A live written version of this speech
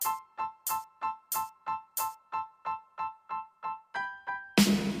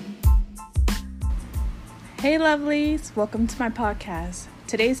Hey lovelies, welcome to my podcast.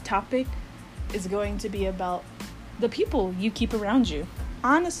 Today's topic is going to be about the people you keep around you.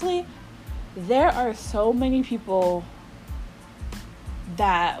 Honestly, there are so many people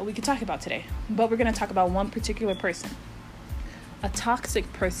that we could talk about today, but we're going to talk about one particular person, a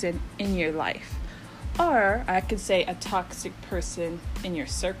toxic person in your life, or I could say a toxic person in your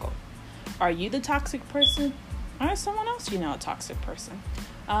circle. Are you the toxic person, or is someone else a toxic person?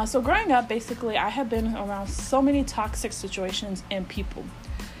 So growing up, basically, I have been around so many toxic situations and people.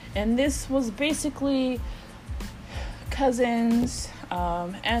 And this was basically cousins,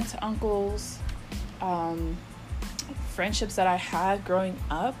 aunts, uncles, friendships that I had growing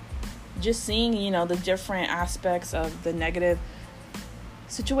up. Just seeing, the different aspects of the negative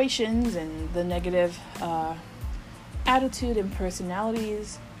situations and the negative attitude and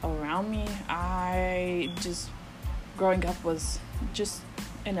personalities around me. Growing up was just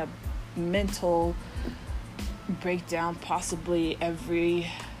in a mental breakdown, possibly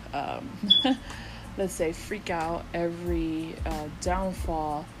every let's say freak out, every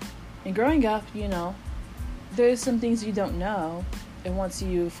downfall. And growing up, there's some things you don't know, and once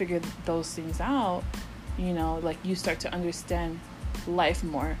you figure those things out, you start to understand life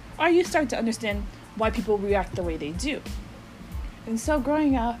more, or you start to understand why people react the way they do. And so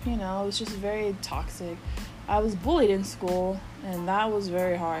growing up, it was just very toxic. I was bullied in school, and that was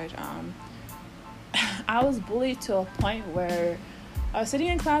very hard. I was bullied to a point where I was sitting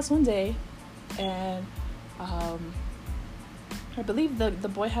in class one day, and I believe the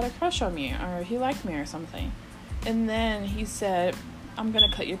boy had a crush on me, or he liked me or something. And then he said, "I'm going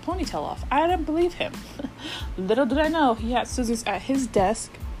to cut your ponytail off." I didn't believe him. Little did I know, he had scissors at his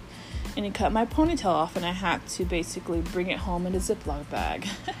desk, and he cut my ponytail off, and I had to basically bring it home in a Ziploc bag.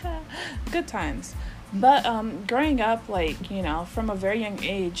 Good times. But growing up, from a very young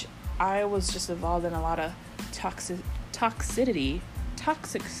age, I was just involved in a lot of toxic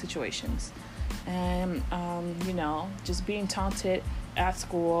situations. And, just being taunted at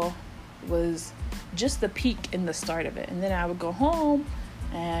school was just the peak in the start of it. And then I would go home,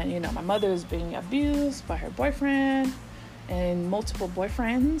 and, my mother was being abused by her boyfriend and multiple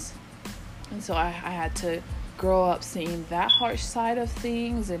boyfriends. And so I had to grow up seeing that harsh side of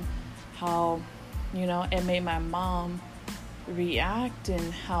things, and how it made my mom react,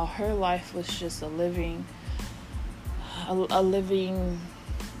 and how her life was just a living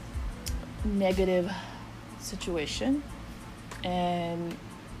negative situation. And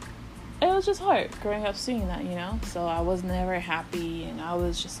it was just hard growing up seeing that, so I was never happy, and I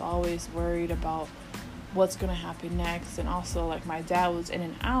was just always worried about what's going to happen next. And also, my dad was in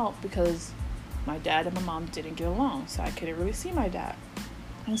and out because my dad and my mom didn't get along, so I couldn't really see my dad.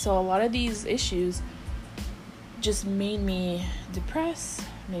 And so a lot of these issues just made me depressed,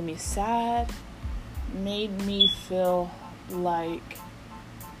 made me sad, made me feel like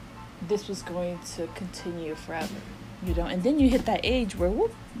this was going to continue forever, And then you hit that age where,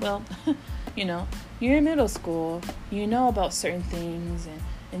 you're in middle school, about certain things,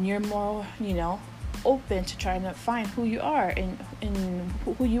 and you're more, open to trying to find who you are and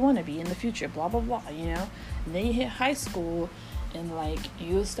who you want to be in the future, blah, blah, blah, And then you hit high school, and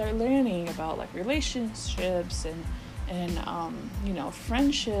you start learning about relationships and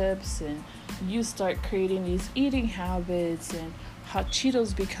friendships, and you start creating these eating habits, and how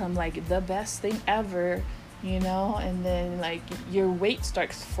Cheetos become the best thing ever, and then your weight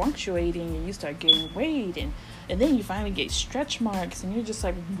starts fluctuating, and you start gaining weight, and then you finally get stretch marks, and you're just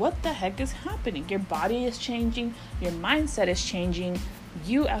what the heck is happening? Your body is changing, your mindset is changing,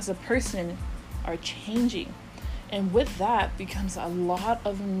 you as a person are changing. And with that becomes a lot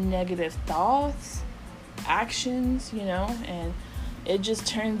of negative thoughts, actions, and it just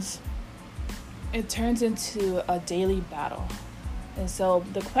turns into a daily battle. And so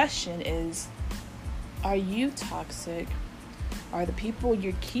the question is, are you toxic? Are the people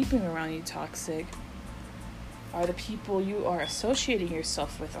you're keeping around you toxic? Are the people you are associating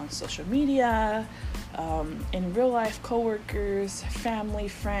yourself with on social media, in real life, coworkers, family,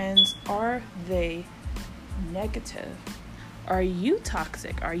 friends, are they negative? Are you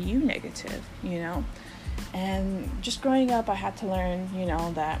toxic? Are you negative? And just growing up, I had to learn,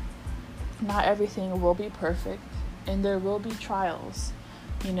 that not everything will be perfect, and there will be trials.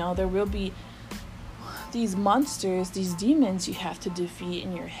 There will be these monsters, these demons you have to defeat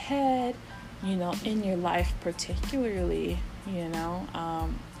in your head, in your life particularly.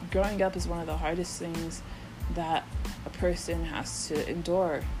 Growing up is one of the hardest things that a person has to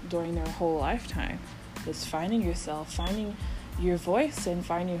endure during their whole lifetime. It's finding yourself, finding your voice, and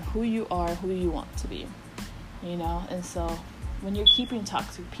finding who you are, who you want to be, And so when you're keeping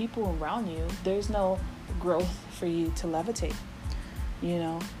toxic people around you, there's no growth for you to levitate.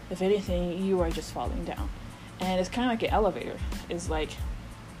 If anything, you are just falling down. And it's kind of like an elevator. It's like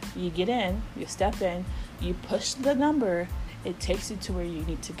you get in, you step in, you push the number, it takes you to where you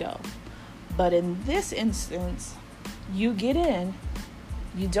need to go. But in this instance, you get in,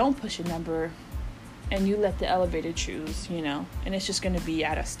 you don't push a number, and you let the elevator choose, and it's just going to be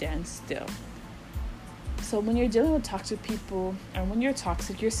at a standstill. So when you're dealing with toxic people, and when you're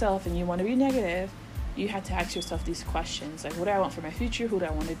toxic yourself and you want to be negative, you have to ask yourself these questions. Like, what do I want for my future? Who do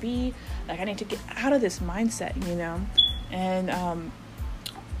I want to be? Like, I need to get out of this mindset, And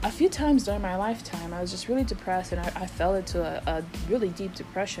a few times during my lifetime, I was just really depressed, and I fell into a really deep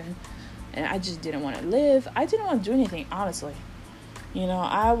depression. And I just didn't want to live. I didn't want to do anything, honestly.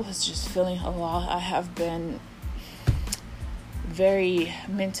 I was just feeling a lot. I have been very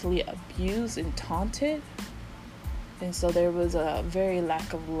mentally abused and taunted. And so there was a very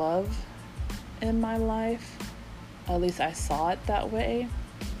lack of love in my life. At least I saw it that way.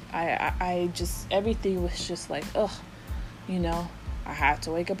 I just, everything was just like, I have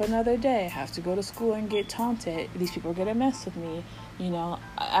to wake up another day. I have to go to school and get taunted. These people are going to mess with me,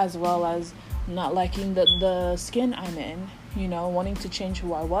 as well as not liking the skin I'm in, wanting to change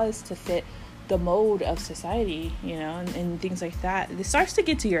who I was to fit the mode of society, and things like that. It starts to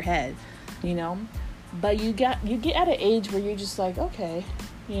get to your head, but you get at an age where you're just like, okay,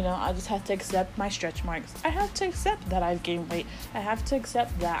 I just have to accept my stretch marks. I have to accept that I've gained weight. I have to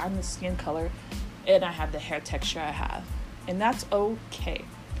accept that I'm the skin color and I have the hair texture I have. And that's okay.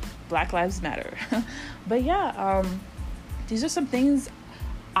 Black Lives Matter. But yeah, these are some things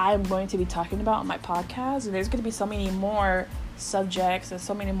I'm going to be talking about on my podcast. And there's going to be so many more subjects and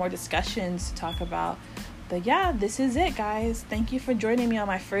so many more discussions to talk about. But yeah, this is it, guys. Thank you for joining me on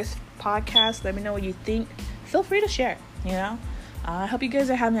my first podcast. Let me know what you think. Feel free to share, I hope you guys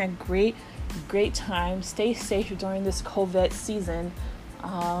are having a great time. Stay safe during this COVID season.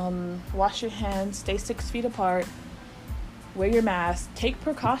 Wash your hands. Stay 6 feet apart. Wear your mask. Take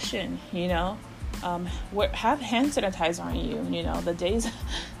precaution. Have hand sanitizer on you.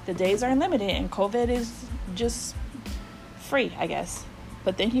 The days are limited, and COVID is just free, I guess.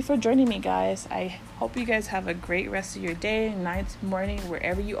 But thank you for joining me, guys. I hope you guys have a great rest of your day, night, morning,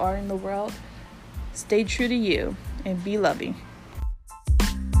 wherever you are in the world. Stay true to you and be loving.